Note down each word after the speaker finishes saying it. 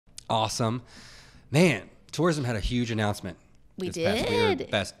Awesome. Man, tourism had a huge announcement. We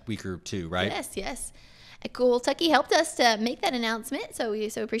did. Past week or two, right? Yes. Cool. Tucky helped us to make that announcement, so we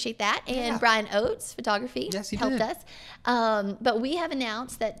so appreciate that. And Brian Oates, photography, helped us. But we have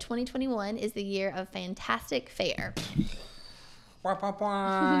announced that 2021 is the year of Fantastic Fair.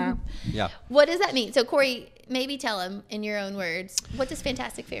 Yeah. What does that mean? So, Corey, maybe tell him in your own words, what does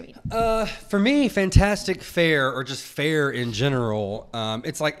Fantastic Fair mean? For me, Fantastic Fair, or just fair in general,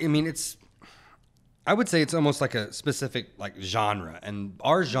 it's like, I would say it's almost like a specific like genre, and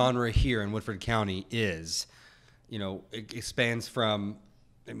our genre here in Woodford County is, it expands from,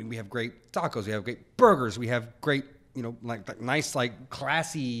 we have great tacos, we have great burgers, we have great, like nice, like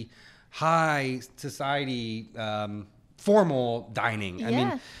classy, high society, formal dining.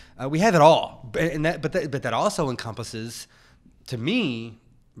 Yeah. We have it all, but that also encompasses, to me,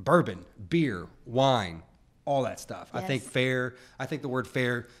 bourbon, beer, wine, all that stuff. Yes. I think the word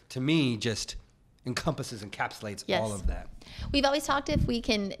fair to me just encapsulates all of that. We've always talked if we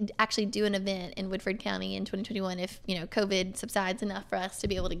can actually do an event in Woodford County in 2021, if COVID subsides enough for us to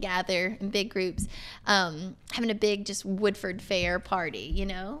be able to gather in big groups, having a big just Woodford Fair party,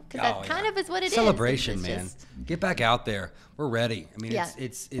 because that kind of is what it Celebration, is. man. Get back out there. We're ready.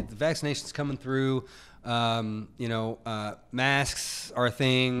 It's the vaccination's coming through. Masks are a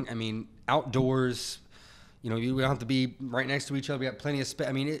thing. Outdoors. We don't have to be right next to each other. We got plenty of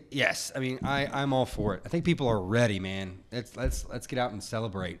space. I'm all for it. I think people are ready, man. Let's get out and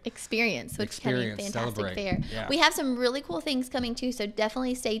celebrate. Experience Fantastic Fair. Yeah. We have some really cool things coming too, so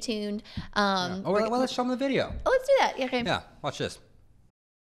definitely stay tuned. Let's show them the video. Oh, let's do that. Yeah, okay. Yeah, watch this.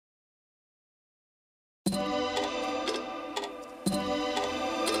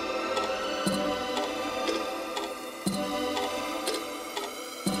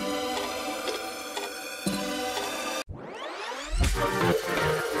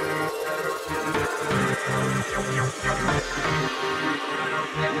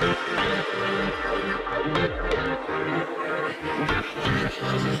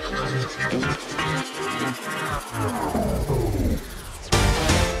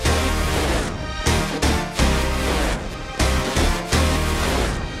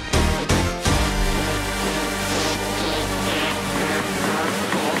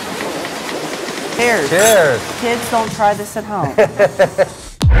 Cheers. Kids, don't try this at home.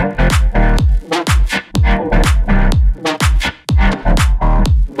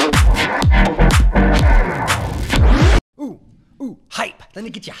 Ooh, hype. Let me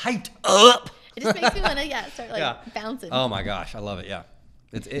get you hyped up. It just makes me want to start bouncing. Oh my gosh, I love it. Yeah.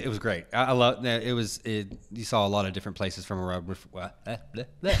 It was great. I love it. You saw a lot of different places from around.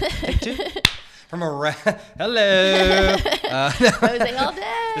 Take two. From around. Hello. Rosé all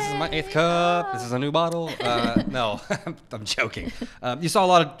day. This is my 8th cup. This is a new bottle. No, I'm joking. You saw a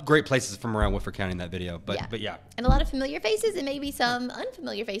lot of great places from around Woodford County in that video, but yeah. And a lot of familiar faces and maybe some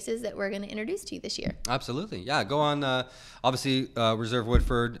unfamiliar faces that we're going to introduce to you this year. Absolutely. Yeah. Go on. Obviously, Reserve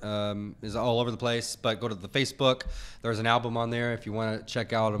Woodford is all over the place, but go to the Facebook. There's an album on there if you want to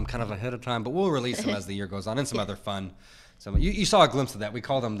check out them kind of ahead of time, but we'll release them as the year goes on, and some other fun. So you saw a glimpse of that. We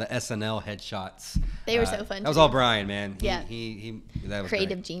call them the SNL headshots. They were so fun. That was all Brian, man. He that was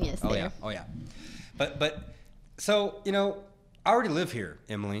creative great. Genius. Oh there. yeah. But so I already live here,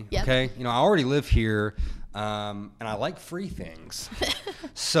 Emily. Yep. Okay. I already live here, and I like free things.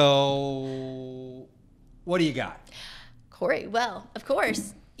 So what do you got, Corey? Well, of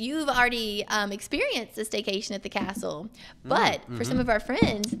course. You've already experienced a staycation at the castle, but for some of our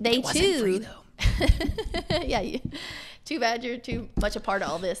friends, they too. Free, though. Yeah, too bad you're too much a part of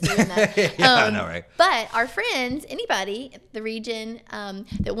all this doing that. I know, right? But our friends, anybody in the region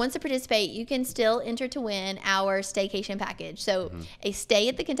that wants to participate, you can still enter to win our staycation package. So a stay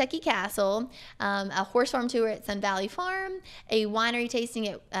at the Kentucky Castle, a horse farm tour at Sun Valley Farm, a winery tasting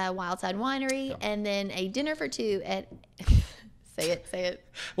at Wildside Winery, and then a dinner for two at... Say it.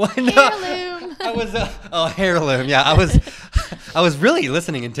 Well, no, Heirloom. I was heirloom. Yeah, I was really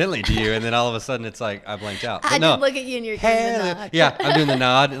listening intently to you, and then all of a sudden it's like I blanked out. I did look at you and you're doing the nod. Yeah, I'm doing the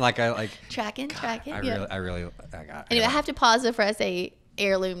nod, and tracking. Anyway, I have to pause it for us a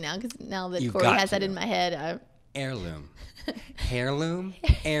heirloom now because now that Corey has that in my head, heirloom. Heirloom.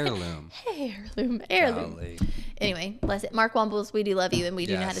 Golly. Anyway, bless it. Mark Wombles, we do love you, and we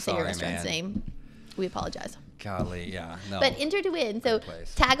do know how to say your restaurant's name. We apologize. Golly, yeah. No. But enter to win. So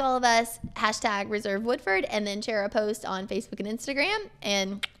tag all of us, #Reserve Woodford, and then share a post on Facebook and Instagram,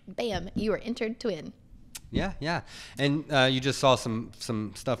 and bam, you are entered to win. Yeah. And you just saw some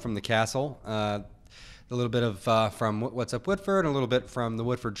stuff from the castle. a little bit of from What's Up Woodford, and a little bit from the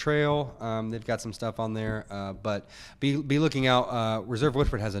Woodford Trail. They've got some stuff on there, but be looking out. Reserve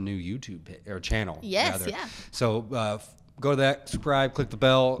Woodford has a new YouTube or channel. Yes, rather. yeah. So go to that, subscribe, click the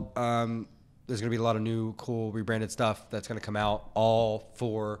bell. There's going to be a lot of new, cool, rebranded stuff that's going to come out, all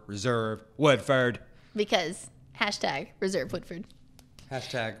for Reserve Woodford. Because #Reserve Woodford.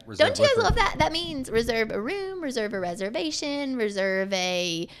 #Reserve Don't you guys Woodford. love that? That means reserve a room, reserve a reservation, reserve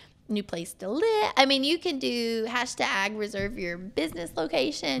a new place to live. I mean, you can do #reserve your business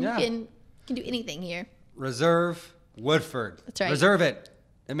location. Yeah. You can do anything here. Reserve Woodford. That's right. Reserve it.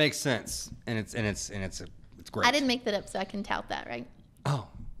 It makes sense, and it's great. I didn't make that up, so I can tout that, right? Oh,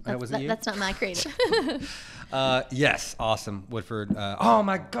 that wasn't you. That's not my creative. Yes, awesome, Woodford. Oh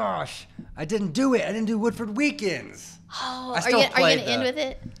my gosh, I didn't do it. I didn't do Woodford weekends. Oh, I are still you played gonna end with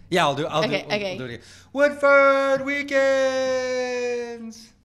it? Yeah, I'll do. Okay. We'll do it again. Woodford weekends.